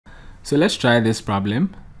So let's try this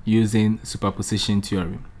problem using superposition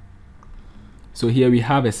theorem. So here we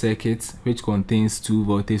have a circuit which contains two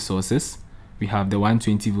voltage sources. We have the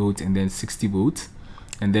 120 volt and then 60 volt,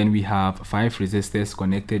 and then we have 5 resistors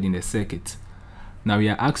connected in the circuit. Now we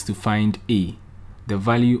are asked to find A, the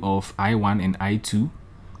value of I1 and I2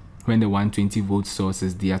 when the 120 volt source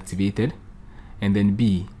is deactivated, and then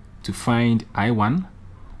B, to find I1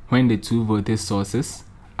 when the two voltage sources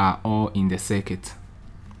are all in the circuit.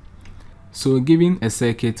 So given a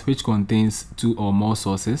circuit which contains two or more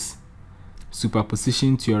sources,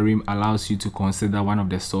 superposition theorem allows you to consider one of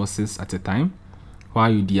the sources at a time while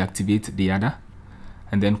you deactivate the other,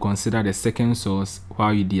 and then consider the second source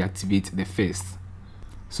while you deactivate the first.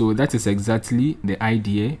 So that is exactly the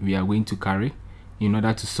idea we are going to carry in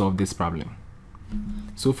order to solve this problem.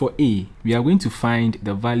 So for A, we are going to find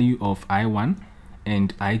the value of I1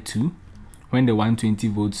 and I2 when the 120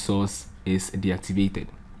 volt source is deactivated.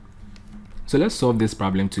 So let's solve this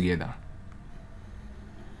problem together.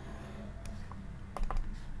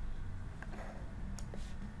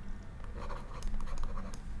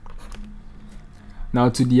 Now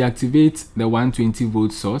to deactivate the 120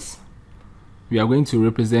 volt source, we are going to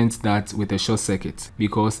represent that with a short circuit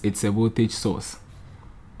because it's a voltage source.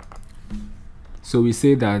 So we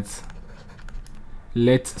say that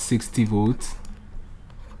let 60 volt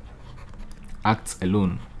act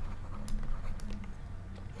alone.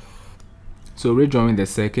 So redrawing the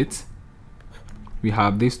circuit, we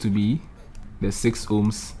have this to be the 6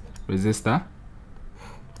 ohms resistor.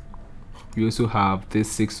 We also have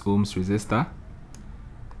this 6 ohms resistor,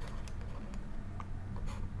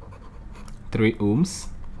 3 ohms,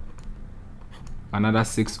 another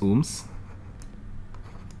 6 ohms,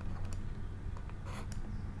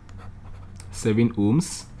 7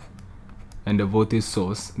 ohms, and the voltage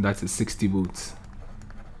source, that is 60 volts.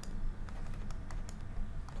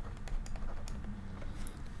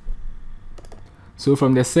 So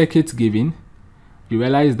from the circuit given, you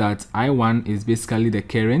realize that I1 is basically the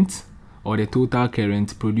current or the total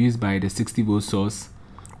current produced by the 60 volt source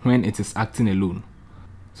when it is acting alone.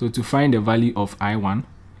 So to find the value of I1,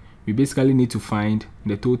 we basically need to find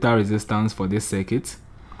the total resistance for this circuit,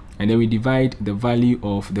 and then we divide the value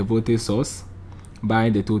of the voltage source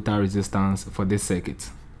by the total resistance for this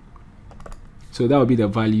circuit. So that will be the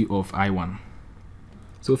value of I1.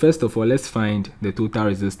 So first of all, let's find the total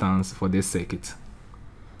resistance for this circuit.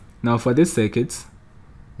 Now for this circuit,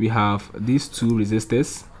 we have these two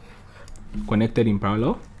resistors connected in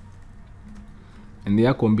parallel, and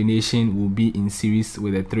their combination will be in series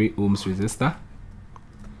with a 3 ohms resistor.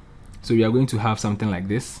 So we are going to have something like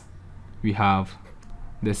this. We have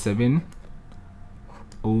the 7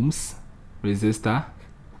 ohms resistor,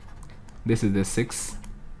 this is the 6,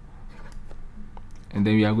 and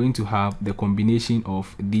then we are going to have the combination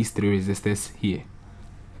of these 3 resistors here.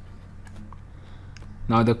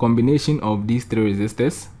 Now the combination of these 3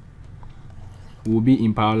 resistors will be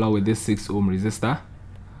in parallel with this 6 ohm resistor,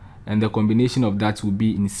 and the combination of that will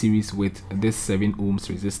be in series with this 7 ohms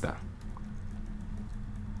resistor.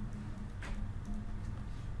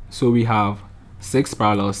 So we have 6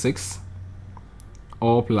 parallel 6,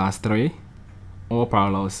 all plus 3, all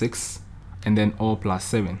parallel 6, and then all plus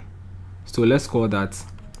 7. So let's call that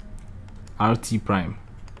RT prime.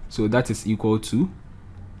 So that is equal to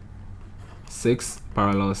 6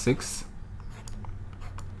 parallel 6,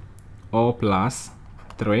 all plus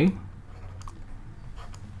 3,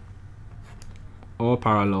 all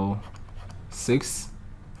parallel 6,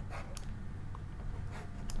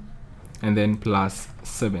 and then plus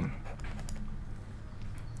 7.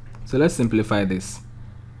 So let's simplify this.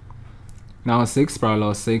 Now 6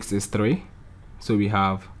 parallel 6 is 3, so we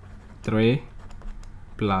have 3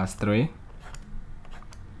 plus 3,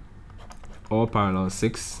 all parallel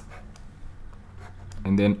 6,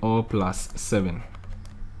 and then all plus 7.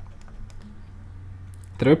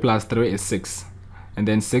 3 plus 3 is 6, and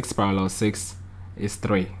then 6 parallel 6 is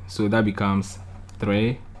 3, so that becomes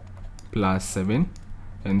 3 plus 7,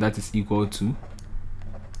 and that is equal to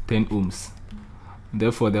 10 ohms.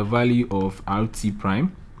 Therefore the value of RT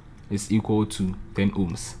prime is equal to 10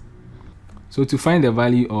 ohms. So to find the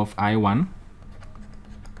value of I1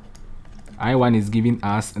 is giving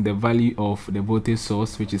us the value of the voltage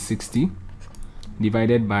source, which is 60,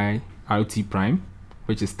 divided by RT prime,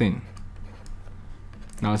 which is 10.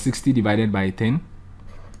 Now 60 divided by 10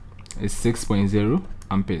 is 6.0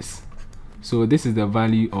 amperes. So this is the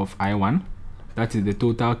value of I1, that is the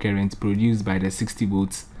total current produced by the 60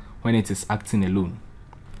 volts when it is acting alone.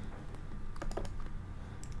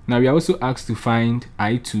 Now we are also asked to find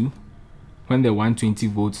I2 when the 120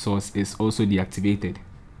 volt source is also deactivated.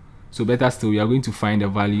 So better still, we are going to find the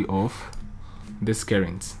value of this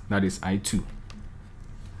current, that is I2.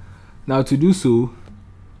 Now to do so,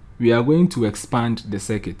 we are going to expand the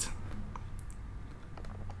circuit.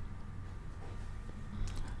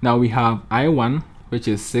 Now we have I1, which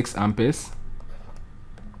is 6 amperes,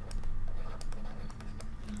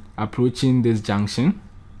 approaching this junction.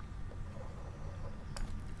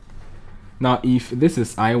 Now if this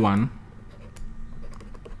is I1,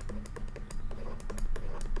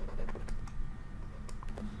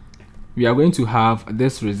 we are going to have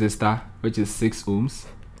this resistor, which is 6 ohms,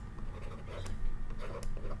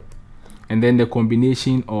 and then the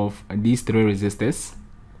combination of these 3 resistors.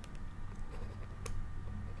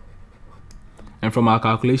 And from our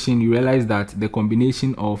calculation, you realize that the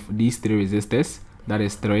combination of these 3 resistors, that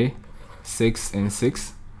is 3, 6, and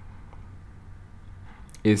 6,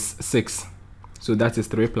 is 6. So that is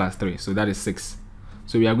 3 plus 3, so that is 6.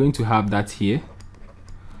 So we are going to have that here.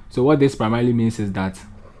 So what this primarily means is that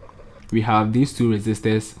we have these 2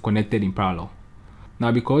 resistors connected in parallel.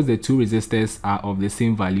 Now because the 2 resistors are of the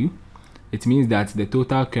same value, it means that the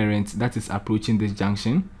total current that is approaching this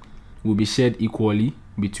junction will be shared equally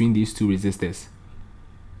between these 2 resistors.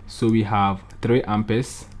 So we have 3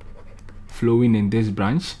 amperes flowing in this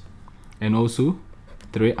branch, and also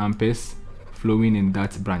 3 amperes flowing in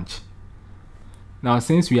that branch. Now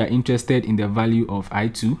since we are interested in the value of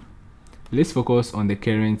I2, let's focus on the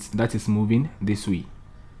current that is moving this way.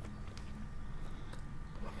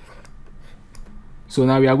 So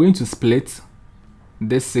now we are going to split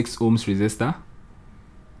this 6 ohms resistor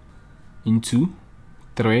into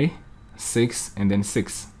 3, 6, and then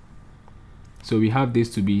 6. So we have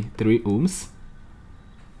this to be 3 ohms,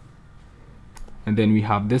 and then we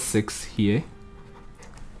have this 6 here,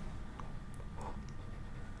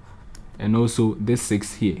 and also this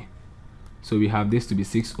 6 here. So we have this to be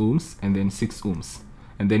 6 ohms and then 6 ohms,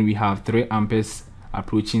 and then we have 3 amperes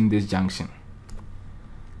approaching this junction.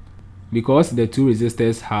 Because the 2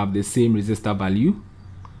 resistors have the same resistor value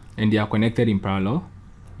and they are connected in parallel,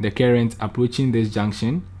 the current approaching this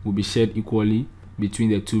junction will be shared equally between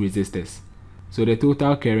the 2 resistors. So the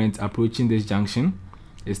total current approaching this junction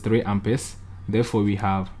is 3 amperes. Therefore we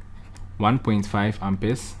have 1.5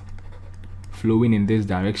 amperes flowing in this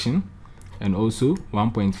direction, and also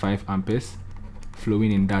 1.5 amperes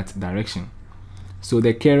flowing in that direction. So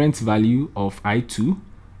the current value of I2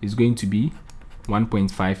 is going to be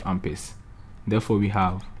 1.5 amperes. Therefore we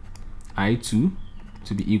have I2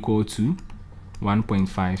 to be equal to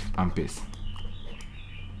 1.5 amperes.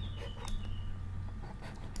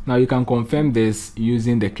 Now you can confirm this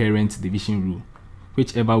using the current division rule.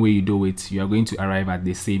 Whichever way you do it, you are going to arrive at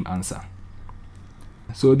the same answer.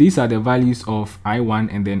 So these are the values of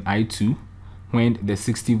I1 and then I2 when the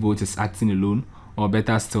 60 volts is acting alone, or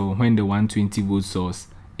better still, when the 120 volt source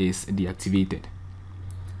is deactivated.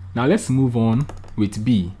 Now let's move on with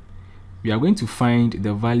B. We are going to find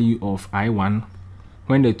the value of I1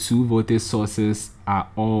 when the 2 voltage sources are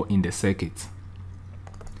all in the circuit.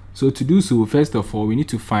 So to do so, first of all, we need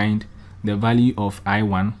to find the value of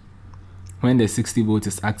I1 when the 60 volt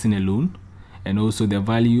is acting alone, and also the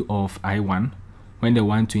value of I1 when the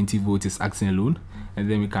 120 volt is acting alone, and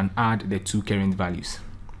then we can add the 2 current values.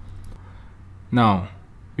 Now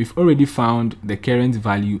we've already found the current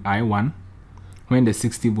value I1 when the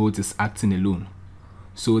 60 volt is acting alone.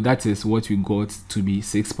 So that is what we got to be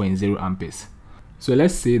 6.0 amperes. So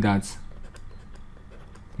let's say that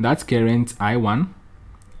that current I1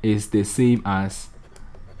 is the same as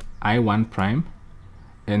I1 prime,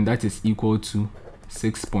 and that is equal to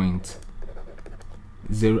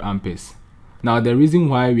 6.0 amperes. Now the reason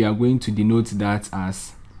why we are going to denote that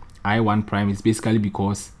as I1 prime is basically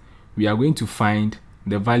because we are going to find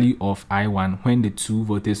the value of I1 when the 2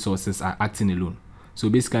 voltage sources are acting alone. So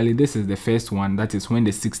basically this is the first one, that is when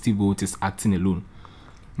the 60 volt is acting alone.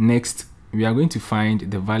 Next, we are going to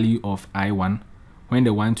find the value of I1 when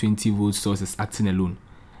the 120 volt source is acting alone,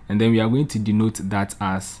 and then we are going to denote that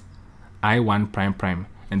as I1 prime prime,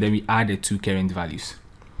 and then we add the 2 current values.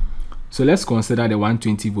 So let's consider the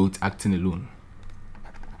 120 volt acting alone.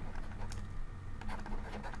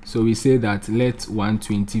 So we say that let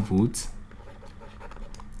 120 volts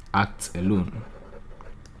act alone.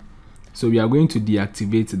 So we are going to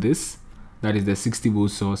deactivate this, that is the 60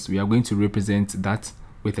 volt source. We are going to represent that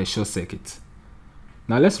with a short circuit.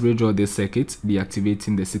 Now let's redraw this circuit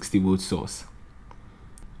deactivating the 60 volt source.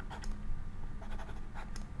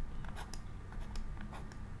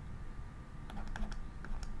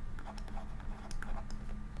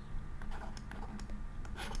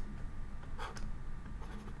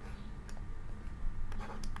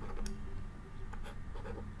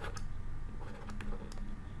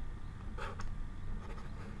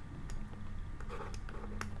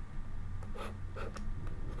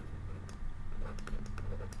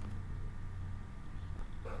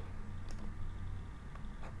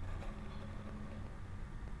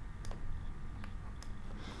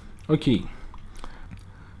 Okay,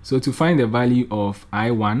 so to find the value of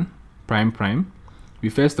I1 prime prime, we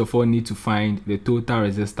first of all need to find the total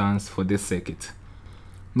resistance for this circuit.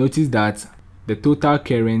 Notice that the total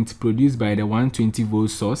current produced by the 120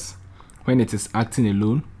 volt source when it is acting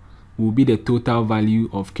alone will be the total value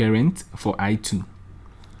of current for I2.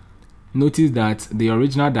 Notice that the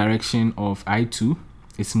original direction of I2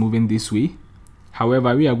 is moving this way.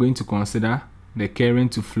 However, we are going to consider the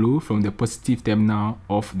current to flow from the positive terminal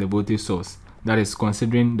of the voltage source, that is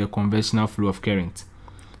considering the conventional flow of current.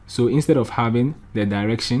 So instead of having the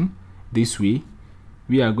direction this way,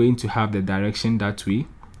 we are going to have the direction that way,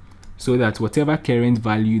 so that whatever current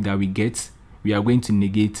value that we get, we are going to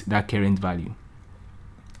negate that current value.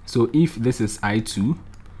 So if this is I2,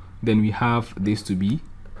 then we have this to be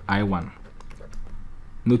I1.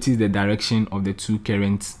 Notice the direction of the two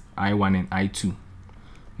currents, I1 and I2.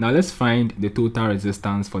 Now let's find the total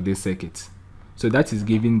resistance for this circuit. So that is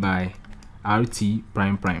given by RT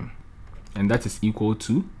prime prime, and that is equal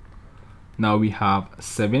to, now we have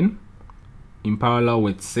 7 in parallel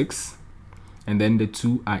with 6, and then the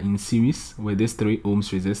two are in series with this 3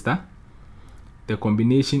 ohms resistor. The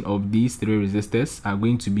combination of these 3 resistors are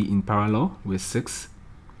going to be in parallel with 6,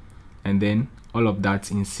 and then all of that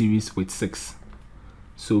in series with 6.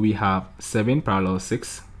 So we have 7 parallel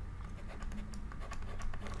 6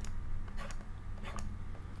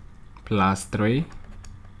 plus 3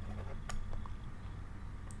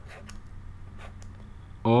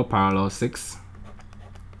 all parallel 6,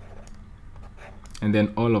 and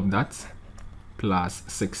then all of that plus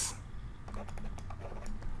 6.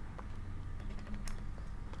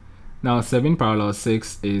 Now 7 parallel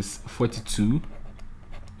 6 is 42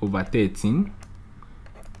 over 13.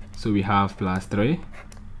 So we have plus 3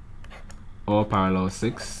 all parallel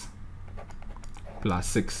 6 plus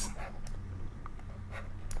 6.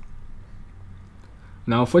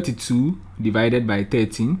 Now 42 divided by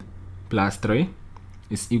 13 plus 3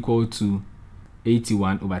 is equal to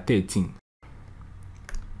 81 over 13.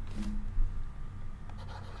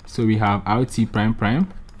 So we have RT prime prime,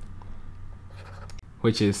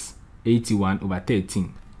 which is 81 over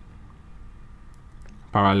 13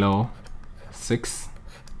 parallel 6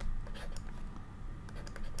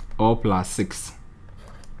 all plus 6,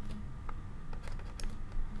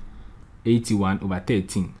 81 over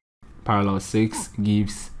 13 parallel 6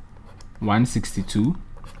 gives 162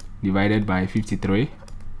 divided by 53,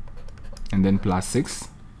 and then plus 6,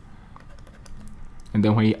 and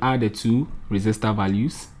then when you add the two resistor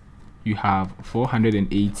values, you have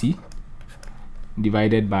 480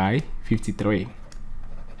 divided by 53.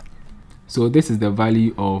 So this is the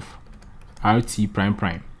value of RT prime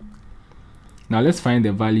prime. Now let's find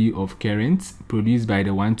the value of current produced by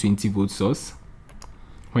the 120 volt source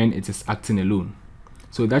when it is acting alone.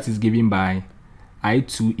 So that is given by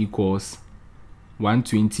I2 equals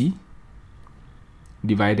 120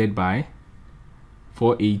 divided by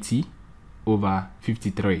 480 over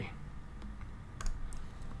 53.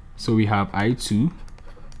 So we have I2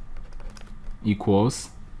 equals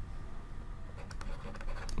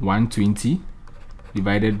 120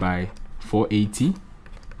 divided by 480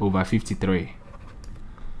 over 53,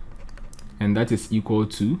 and that is equal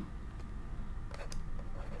to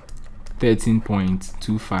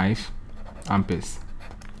 13.25 amperes.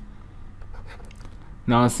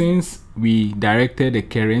 Now since we directed the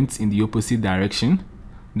current in the opposite direction,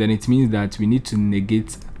 then it means that we need to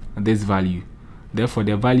negate this value. Therefore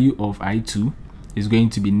the value of I2 is going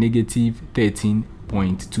to be negative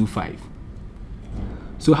 13.25.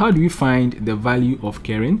 So how do we find the value of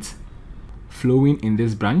current flowing in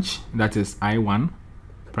this branch, that is I1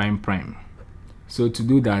 prime prime? So to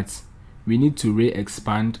do that, we need to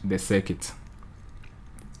re-expand the circuit.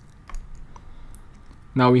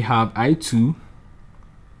 Now we have I2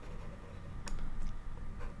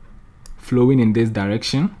 flowing in this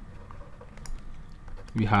direction.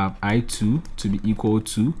 We have I2 to be equal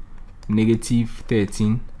to negative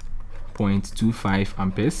 13.25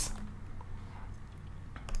 amperes.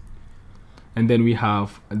 And then we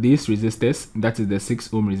have these resistors, that is the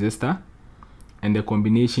 6 ohm resistor, and the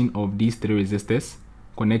combination of these 3 resistors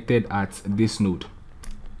connected at this node.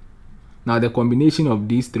 Now the combination of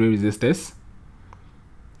these 3 resistors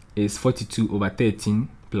is 42 over 13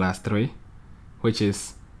 plus 3, which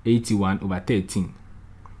is 81 over 13.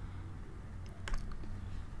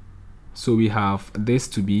 So we have this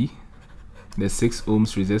to be the 6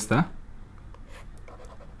 ohms resistor,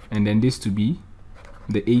 and then this to be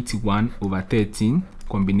the 81 over 13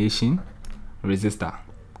 combination resistor.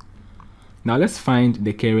 Now let's find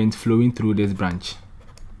the current flowing through this branch.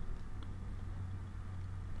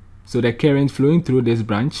 So the current flowing through this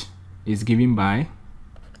branch is given by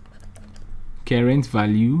current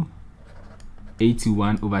value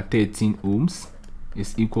 81/13 ohms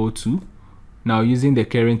is equal to, now using the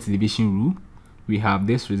current division rule, we have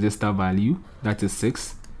this resistor value, that is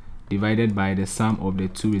 6, divided by the sum of the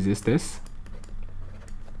two resistors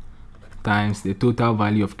times the total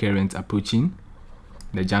value of current approaching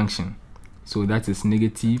the junction. So that is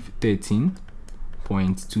negative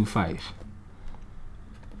 13.25,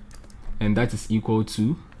 and that is equal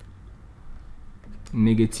to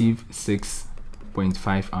negative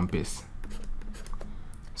 6.5 amperes.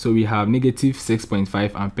 So we have negative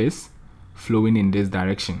 6.5 amperes flowing in this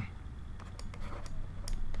direction.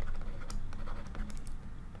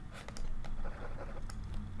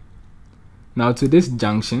 Now to this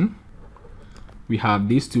junction, we have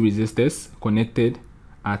these two resistors connected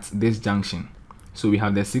at this junction. So we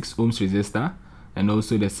have the 6 ohms resistor and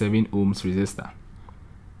also the 7 ohms resistor.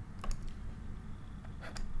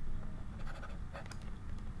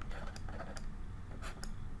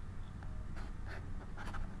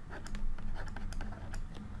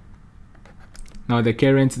 Now the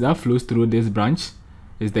current that flows through this branch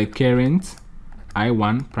is the current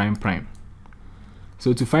I1 prime prime.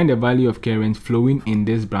 So to find the value of current flowing in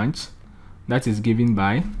this branch, that is given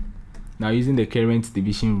by, now using the current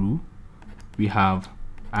division rule, we have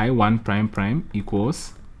I1 prime prime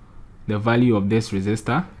equals the value of this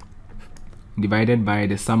resistor divided by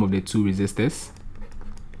the sum of the two resistors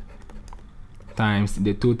times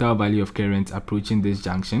the total value of current approaching this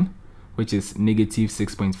junction, which is negative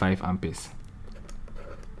 6.5 amperes.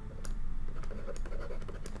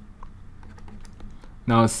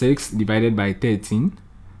 Now 6 divided by 13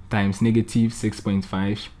 times negative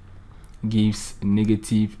 6.5 gives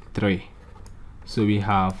negative 3. So we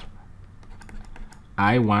have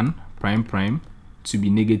I1 prime prime to be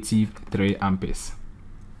negative 3 amperes.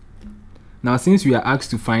 Now since we are asked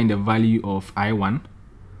to find the value of I1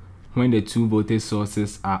 when the two voltage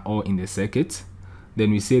sources are all in the circuit,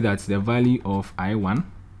 then we say that the value of I1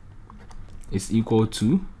 is equal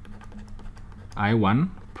to I1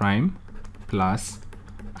 prime plus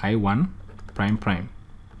I1 prime prime.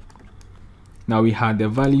 Now we had the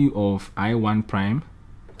value of I1 prime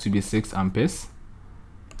to be 6 amperes.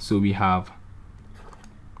 So we have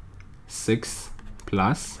 6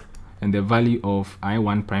 plus, and the value of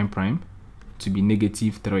I1 prime prime to be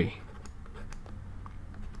negative 3.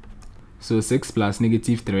 So 6 plus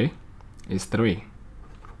negative 3 is 3.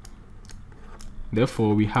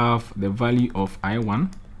 Therefore, we have the value of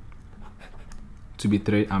I1 to be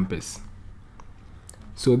 3 amperes.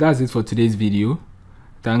 So that's it for today's video.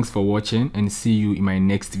 Thanks for watching and see you in my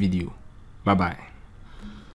next video. Bye bye.